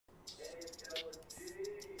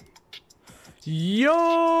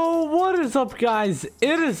Yo, what is up, guys?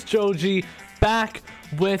 It is JoJewyd back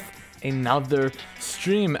with another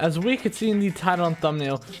stream. As we could see in the title and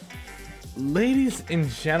thumbnail, ladies and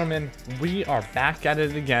gentlemen, we are back at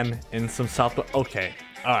it again in some South. Okay,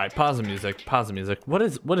 all right, pause the music. Pause the music. What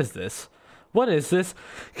is this? What is this?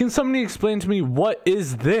 Can somebody explain to me what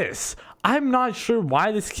is this? I'm not sure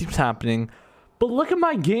why this keeps happening, but look at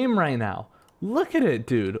my game right now. Look at it,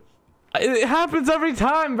 dude. It happens every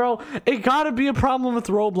time, bro. It gotta be a problem with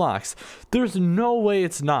Roblox. There's no way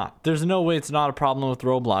it's not. There's no way it's not a problem with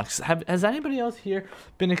Roblox. Has anybody else here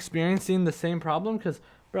been experiencing the same problem? Because,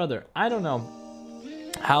 brother, I don't know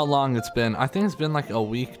how long it's been. I think it's been like a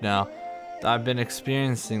week now that I've been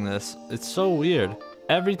experiencing this. It's so weird.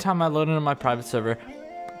 Every time I load into my private server,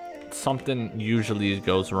 something usually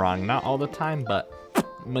goes wrong. Not all the time, but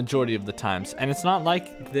majority of the times. And it's not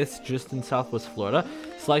like this just in Southwest Florida.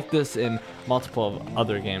 It's like this in multiple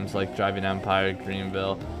other games like Driving Empire,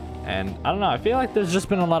 Greenville, and I don't know, I feel like there's just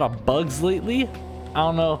been a lot of bugs lately.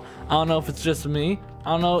 I don't know if it's just me.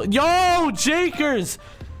 I don't know. Yo, Jakers,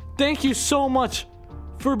 thank you so much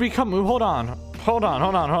for becoming, hold on.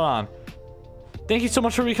 Thank you so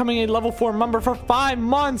much for becoming a level 4 member for 5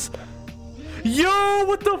 months. Yo,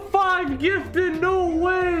 with the 5 gifted, no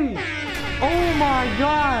way. Oh my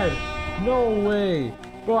god, no way.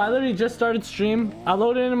 Bro, I literally just started stream. I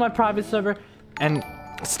loaded into my private server and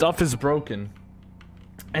stuff is broken.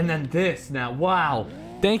 And then this now, wow.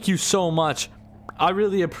 Thank you so much. I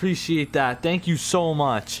really appreciate that. Thank you so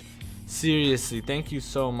much. Seriously, thank you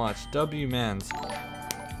so much. W-mans.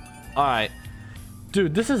 Alright.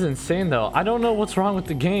 Dude, this is insane though. I don't know what's wrong with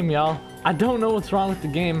the game, y'all. I don't know what's wrong with the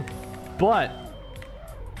game, but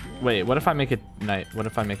wait, what if I make it night? What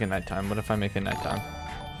if I make it nighttime? What if I make it nighttime?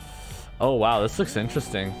 Oh wow, this looks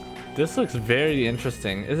interesting. This looks very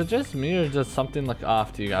interesting. Is it just me or does something look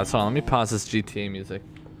off to you guys? Hold on, let me pause this GTA music.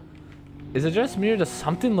 Is it just me or does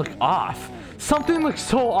something look off? Something looks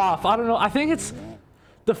so off. I don't know. I think it's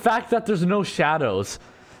the fact that there's no shadows.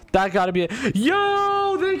 That gotta be it.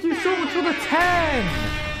 Yo, thank you so much for the 10.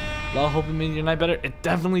 Well, I hope it made your night better. It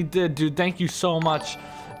definitely did, dude. Thank you so much.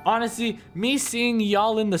 Honestly, me seeing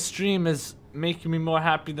y'all in the stream is making me more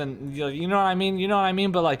happy than, you know what I mean? You know what I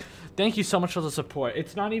mean? But like, thank you so much for the support.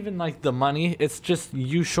 It's not even like the money. It's just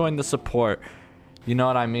you showing the support. You know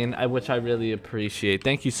what I mean? Which I really appreciate.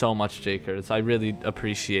 Thank you so much, Jakers. I really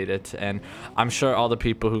appreciate it. And I'm sure all the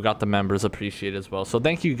people who got the members appreciate it as well. So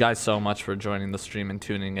thank you guys so much for joining the stream and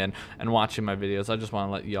tuning in and watching my videos. I just want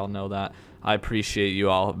to let y'all know that I appreciate you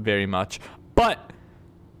all very much. But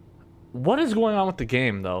what is going on with the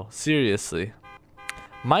game though? Seriously.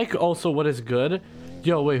 Mike, also, what is good?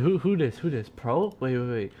 Yo, wait, who this? Pro?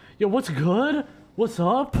 Wait. Yo, what's good? What's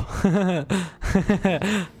up?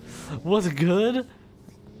 What's good?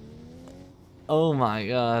 Oh my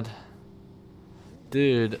god.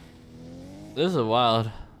 Dude. This is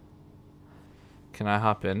wild. Can I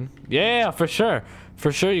hop in? Yeah, for sure.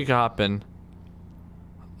 For sure you can hop in.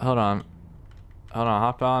 Hold on,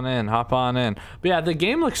 hop on in. But yeah, the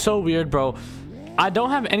game looks so weird, bro. I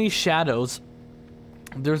don't have any shadows.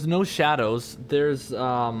 There's no shadows. There's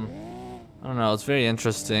I don't know, it's very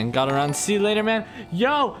interesting. Got around. See you later, man.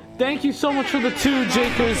 Yo, thank you so much for the 2,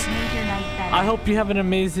 Jakers. I hope you have an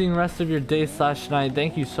amazing rest of your day / night.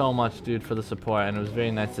 Thank you so much, dude, for the support, and it was very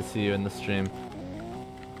nice to see you in the stream.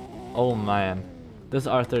 Oh man, this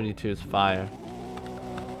R32 is fire.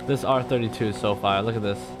 This R32 is so fire. Look at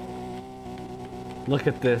this. Look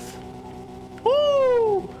at this.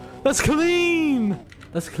 Woo! That's clean.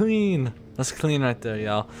 That's clean. That's clean right there,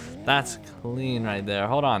 y'all. That's clean right there.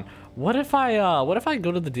 Hold on. What if I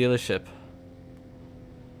go to the dealership?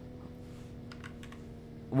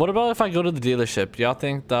 What about if I go to the dealership? Y'all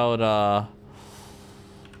think that would I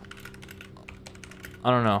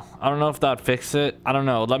don't know. I don't know if that'd fix it. I don't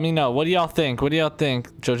know. Let me know. What do y'all think? What do y'all think?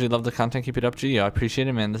 JoJewyd, love the content. Keep it up, G. I appreciate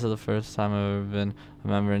it, man. This is the first time I've ever been a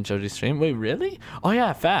member in JoJewyD's stream. Wait, really? Oh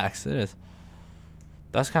yeah, facts. It is.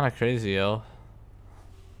 That's kind of crazy, yo.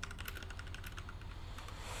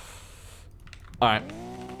 Alright.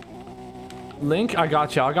 Link, I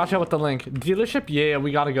got you. I got you with the link. Dealership, yeah,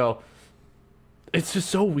 we gotta go. It's just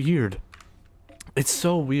so weird. It's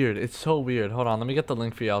so weird. It's so weird. Hold on, let me get the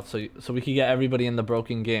link for y'all so we can get everybody in the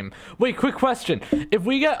broken game. Wait, quick question. If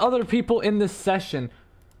we get other people in this session,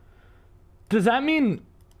 does that mean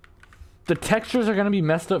the textures are gonna be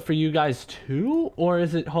messed up for you guys too? Or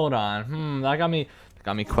is it, hold on. That got me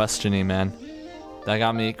questioning, man. That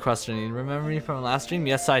got me questioning. Remember me from last stream?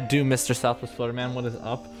 Yes, I do, Mr. Southwest Florida man. What is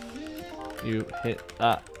up? You hit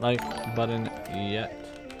that like button yet?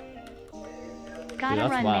 Gotta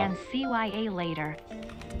run, man. CYA later.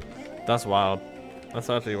 That's wild. That's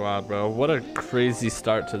actually wild, bro. What a crazy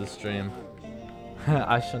start to the stream.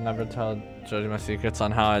 I should never tell JoJewyd my secrets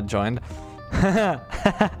on how I joined. I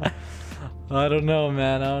don't know,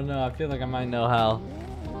 man. I don't know. I feel like I might know how.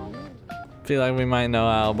 Feel like we might know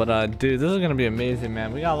how, but dude, this is gonna be amazing,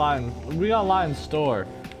 man. We got a lot in store.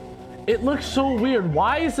 It looks so weird.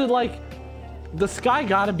 Why is it like the sky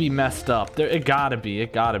gotta be messed up? It gotta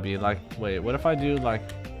be. Like, wait, what if I do like,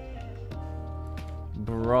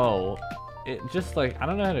 bro? It just like, I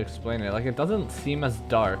don't know how to explain it. Like, it doesn't seem as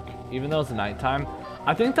dark, even though it's nighttime.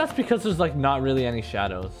 I think that's because there's like not really any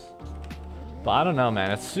shadows. But I don't know, man.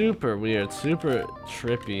 It's super weird, super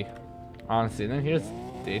trippy, honestly. And then here's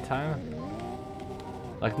daytime.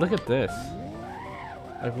 Like, look at this.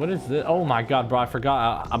 Like, what is this? Oh my god, bro, I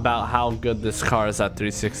forgot about how good this car is at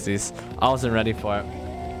 360s. I wasn't ready for it.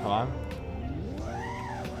 Hold on.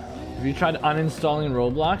 Have you tried uninstalling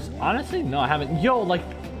Roblox? Honestly, no, I haven't. Yo, like,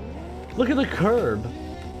 look at the curb.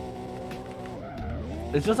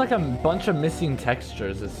 It's just like a bunch of missing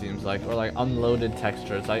textures, it seems like. Or like unloaded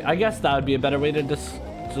textures. Like, I guess that would be a better way to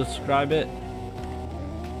describe it.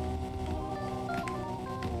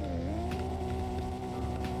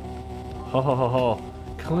 Ho ho ho ho.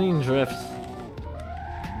 Clean drifts.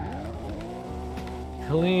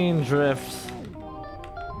 Clean drifts.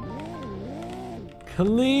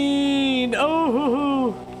 Clean. Oh. Hoo,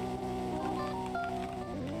 hoo.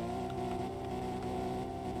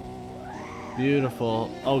 Beautiful.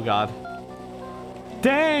 Oh god.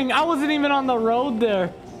 Dang, I wasn't even on the road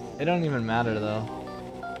there. It don't even matter though.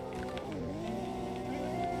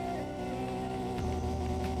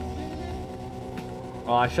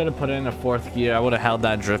 Oh, I should have put it in a 4th gear. I would have held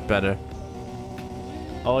that drift better.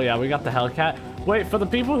 Oh yeah, we got the Hellcat. Wait, for the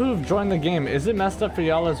people who've joined the game, is it messed up for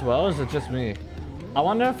y'all as well, or is it just me? I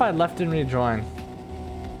wonder if I left and rejoin.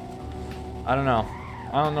 I don't know.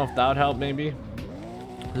 I don't know if that would help, maybe.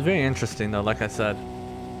 It's very interesting though, like I said.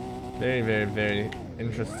 Very, very, very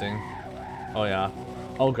interesting. Oh yeah.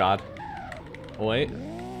 Oh god. Wait.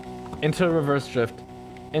 Into a reverse drift.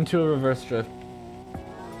 Into a reverse drift.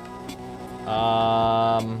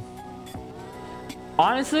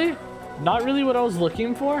 Honestly, not really what I was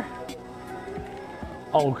looking for.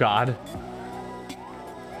 Oh god.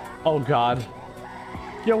 Oh god.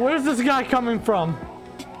 Yo, where's this guy coming from?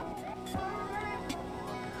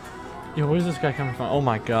 Yo, where's this guy coming from? Oh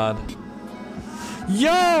my god.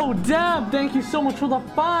 Yo, Deb, thank you so much for the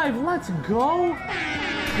 5. Let's go.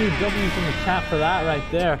 Dude, W's in the chat for that right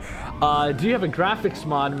there. Do you have a graphics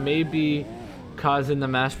mod? Maybe causing the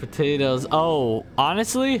mashed potatoes. Oh,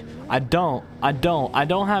 honestly, I don't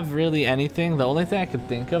have really anything. The only thing I could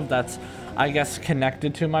think of that's, I guess,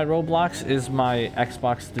 connected to my Roblox is my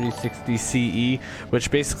Xbox 360 CE, which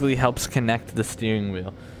basically helps connect the steering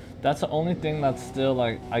wheel. That's the only thing that's still,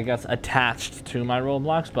 like, I guess, attached to my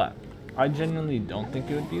Roblox, but I genuinely don't think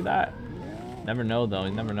it would be that. Never know though,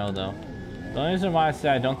 you never know though. The only reason why I say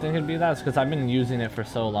I don't think it'd be that is because I've been using it for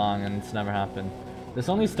so long and it's never happened. This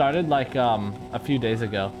only started like a few days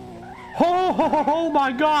ago. Oh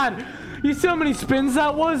my god! You see how many spins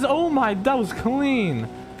that was? Oh my, that was clean.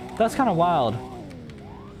 That's kind of wild.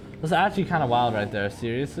 That's actually kind of wild right there,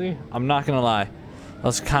 seriously. I'm not gonna lie.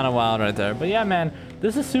 That's kind of wild right there. But yeah, man,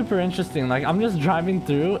 this is super interesting. Like, I'm just driving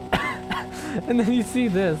through and then you see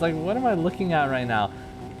this. Like, what am I looking at right now?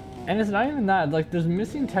 And it's not even that. Like, there's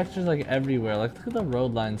missing textures like everywhere. Like, look at the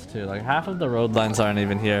road lines too. Like, half of the road lines aren't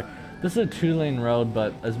even here. This is a 2-lane road,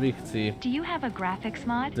 but as we can see, do you have a graphics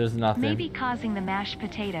mod? There's nothing. Maybe causing the mashed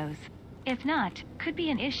potatoes. If not, could be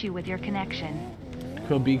an issue with your connection.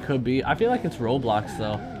 Could be. I feel like it's Roblox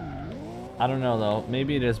though. I don't know though.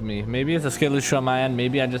 Maybe it is me. Maybe it's a skill issue on my end.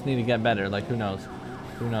 Maybe I just need to get better. Like, who knows?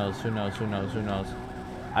 Who knows?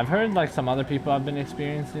 I've heard like some other people have been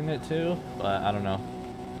experiencing it too, but I don't know.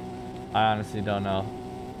 I honestly don't know.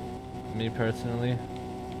 Me personally,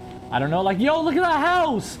 I don't know. Like, yo, look at that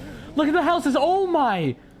house! Look at the houses! Oh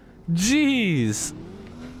my! Jeez!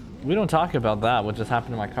 We don't talk about that, what just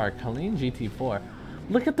happened to my car. Colleen GT4.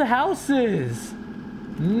 Look at the houses!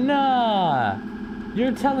 Nah!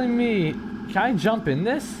 You're telling me... Can I jump in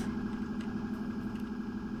this?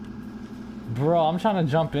 Bro, I'm trying to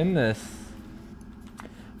jump in this.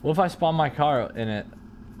 What if I spawn my car in it?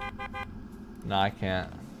 No, I can't.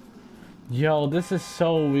 Yo, this is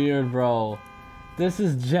so weird, bro. This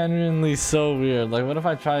is genuinely so weird. Like, what if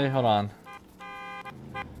I try... Hold on.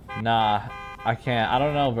 Nah, I can't. I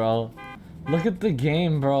don't know, bro. Look at the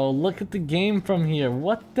game, bro. Look at the game from here.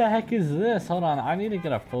 What the heck is this? Hold on. I need to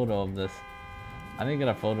get a photo of this.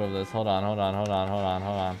 Hold on.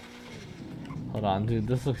 Hold on, dude.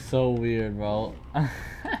 This looks so weird, bro.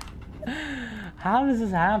 How does this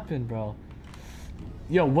happen, bro?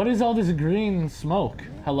 Yo, what is all this green smoke?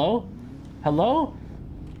 Hello? Hello?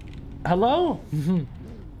 Hello?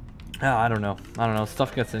 I don't know. I don't know.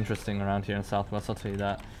 Stuff gets interesting around here in Southwest, I'll tell you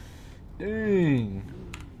that. Dang.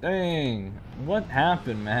 Dang. What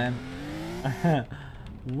happened, man?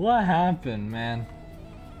 What happened, man?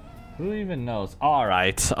 Who even knows?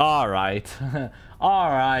 Alright. Alright.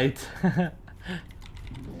 Alright.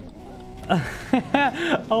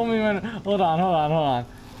 Hold on.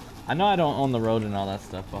 I know I don't own the road and all that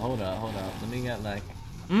stuff, but hold up. Let me get like...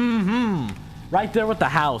 Right there with the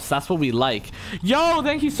house. That's what we like. Yo,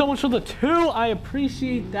 thank you so much for the 2. I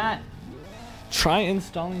appreciate that. Try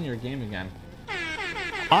installing your game again.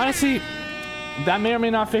 Honestly, that may or may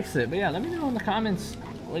not fix it. But yeah, let me know in the comments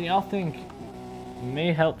what y'all think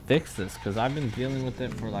may help fix this. Because I've been dealing with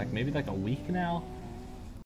it for like maybe like a week now.